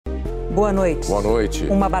Boa noite. Boa noite.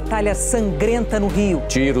 Uma batalha sangrenta no Rio.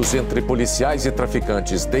 Tiros entre policiais e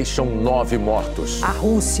traficantes deixam 9 mortos. A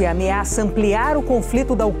Rússia ameaça ampliar o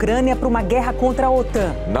conflito da Ucrânia para uma guerra contra a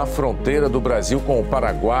Otan. Na fronteira do Brasil com o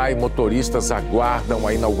Paraguai, motoristas aguardam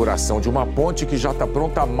a inauguração de uma ponte que já está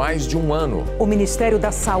pronta há mais de um ano. O Ministério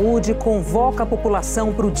da Saúde convoca a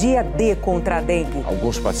população para o dia D contra a dengue.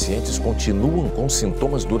 Alguns pacientes continuam com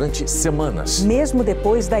sintomas durante semanas. Mesmo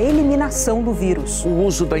depois da eliminação do vírus. O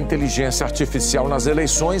uso da inteligência artificial nas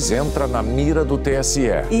eleições entra na mira do TSE.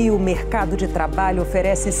 E o mercado de trabalho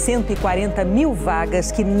oferece 140 mil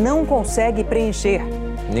vagas que não consegue preencher.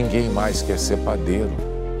 Ninguém mais quer ser padeiro.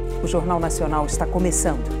 O Jornal Nacional está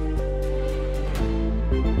começando.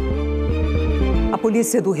 A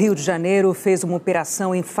polícia do Rio de Janeiro fez uma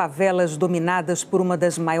operação em favelas dominadas por uma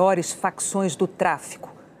das maiores facções do tráfico.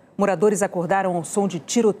 Moradores acordaram ao som de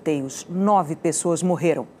tiroteios. 9 pessoas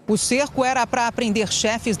morreram. O cerco era para prender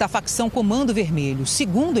chefes da facção Comando Vermelho.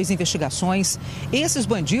 Segundo as investigações, esses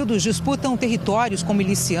bandidos disputam territórios com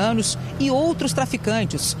milicianos e outros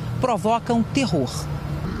traficantes, provocam terror.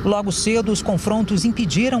 Logo cedo, os confrontos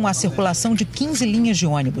impediram a circulação de 15 linhas de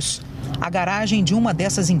ônibus. A garagem de uma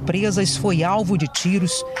dessas empresas foi alvo de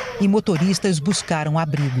tiros e motoristas buscaram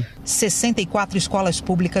abrigo. 64 escolas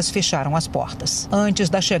públicas fecharam as portas.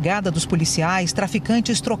 Antes da chegada dos policiais,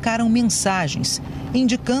 traficantes trocaram mensagens,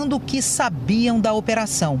 indicando que sabiam da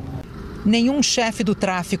operação. Nenhum chefe do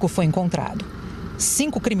tráfico foi encontrado.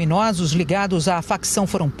 5 criminosos ligados à facção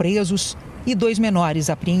foram presos e 2 menores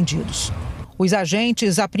apreendidos. Os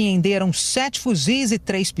agentes apreenderam 7 fuzis e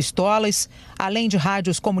 3 pistolas, além de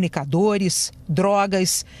rádios comunicadores,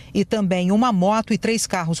 drogas e também uma moto e 3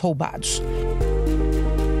 carros roubados.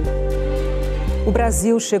 O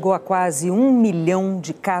Brasil chegou a quase 1 milhão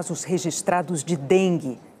de casos registrados de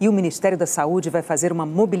dengue. E o Ministério da Saúde vai fazer uma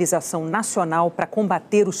mobilização nacional para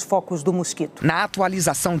combater os focos do mosquito. Na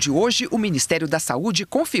atualização de hoje, o Ministério da Saúde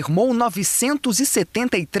confirmou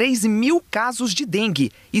 973 mil casos de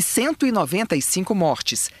dengue e 195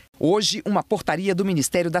 mortes. Hoje, uma portaria do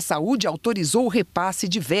Ministério da Saúde autorizou o repasse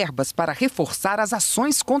de verbas para reforçar as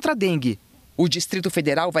ações contra a dengue. O Distrito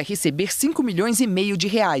Federal vai receber 5,5 milhões de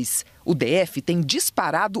reais. O DF tem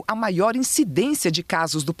disparado a maior incidência de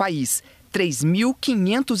casos do país.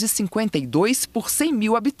 3.552 por 100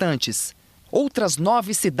 mil habitantes. Outras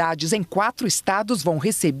 9 cidades em 4 estados vão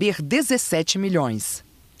receber 17 milhões.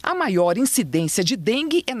 A maior incidência de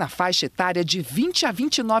dengue é na faixa etária de 20 a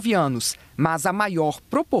 29 anos, mas a maior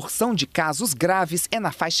proporção de casos graves é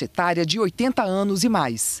na faixa etária de 80 anos e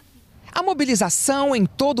mais. A mobilização em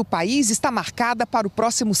todo o país está marcada para o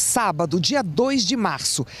próximo sábado, dia 2 de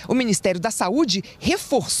março. O Ministério da Saúde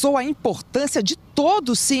reforçou a importância de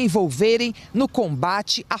todos se envolverem no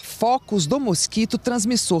combate a focos do mosquito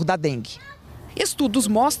transmissor da dengue. Estudos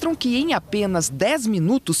mostram que em apenas 10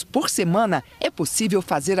 minutos por semana é possível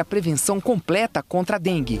fazer a prevenção completa contra a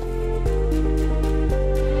dengue.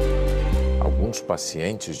 Alguns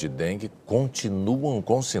pacientes de dengue continuam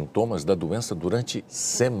com sintomas da doença durante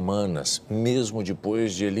semanas, mesmo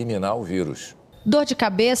depois de eliminar o vírus. Dor de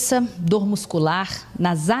cabeça, dor muscular,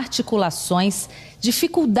 nas articulações,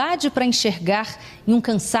 dificuldade para enxergar e um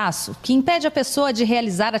cansaço que impede a pessoa de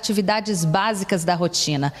realizar atividades básicas da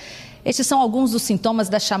rotina. Estes são alguns dos sintomas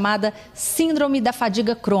da chamada síndrome da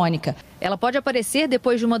fadiga crônica. Ela pode aparecer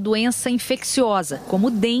depois de uma doença infecciosa, como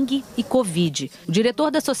dengue e covid. O diretor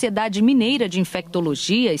da Sociedade Mineira de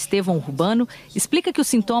Infectologia, Estevão Urbano, explica que os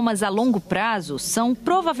sintomas a longo prazo são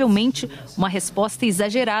provavelmente uma resposta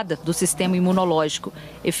exagerada do sistema imunológico,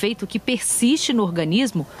 efeito que persiste no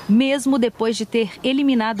organismo mesmo depois de ter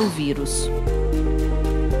eliminado o vírus.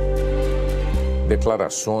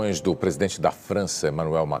 Declarações do presidente da França,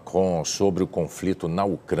 Emmanuel Macron, sobre o conflito na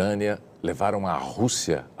Ucrânia levaram a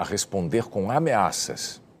Rússia a responder com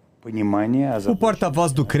ameaças. O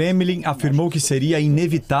porta-voz do Kremlin afirmou que seria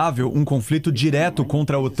inevitável um conflito direto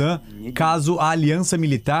contra a Otan caso a aliança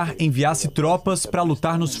militar enviasse tropas para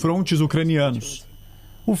lutar nos frontes ucranianos.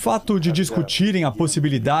 O fato de discutirem a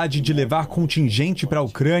possibilidade de levar contingente para a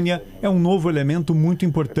Ucrânia é um novo elemento muito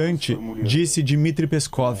importante, disse Dmitry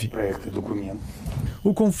Peskov.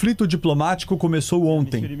 O conflito diplomático começou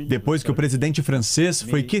ontem, depois que o presidente francês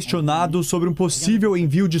foi questionado sobre um possível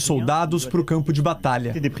envio de soldados para o campo de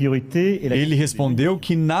batalha. Ele respondeu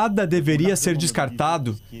que nada deveria ser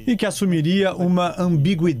descartado e que assumiria uma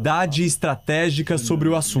ambiguidade estratégica sobre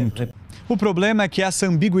o assunto. O problema é que essa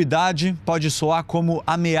ambiguidade pode soar como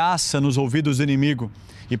ameaça nos ouvidos do inimigo.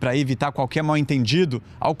 E para evitar qualquer mal-entendido,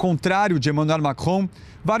 ao contrário de Emmanuel Macron,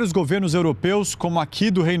 vários governos europeus, como aqui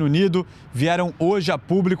do Reino Unido, vieram hoje a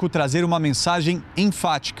público trazer uma mensagem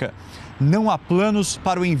enfática. Não há planos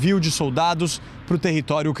para o envio de soldados para o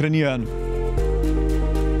território ucraniano.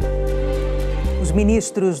 Os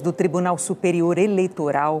ministros do Tribunal Superior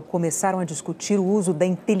Eleitoral começaram a discutir o uso da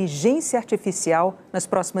inteligência artificial nas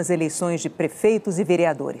próximas eleições de prefeitos e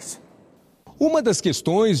vereadores. Uma das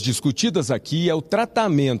questões discutidas aqui é o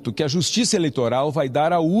tratamento que a Justiça Eleitoral vai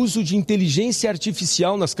dar ao uso de inteligência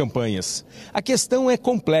artificial nas campanhas. A questão é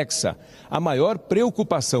complexa. A maior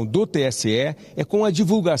preocupação do TSE é com a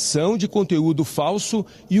divulgação de conteúdo falso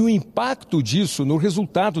e o impacto disso no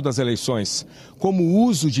resultado das eleições, como o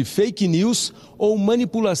uso de fake news ou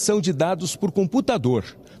manipulação de dados por computador.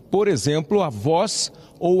 Por exemplo, a voz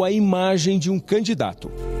ou a imagem de um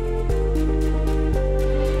candidato.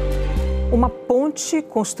 Uma ponte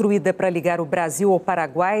construída para ligar o Brasil ao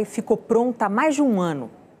Paraguai ficou pronta há mais de um ano,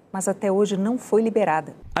 mas até hoje não foi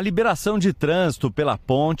liberada. A liberação de trânsito pela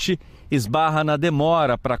ponte esbarra na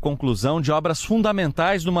demora para a conclusão de obras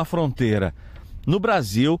fundamentais numa fronteira. No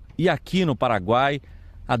Brasil e aqui no Paraguai,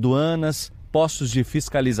 aduanas, postos de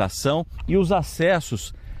fiscalização e os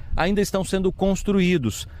acessos ainda estão sendo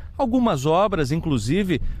construídos. Algumas obras,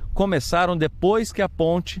 inclusive, começaram depois que a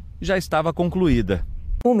ponte já estava concluída.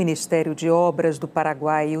 O Ministério de Obras do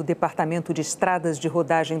Paraguai e o Departamento de Estradas de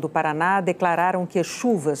Rodagem do Paraná declararam que as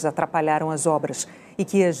chuvas atrapalharam as obras e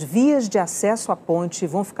que as vias de acesso à ponte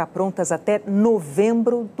vão ficar prontas até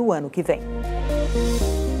novembro do ano que vem.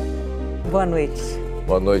 Boa noite.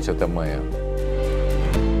 Boa noite, até amanhã.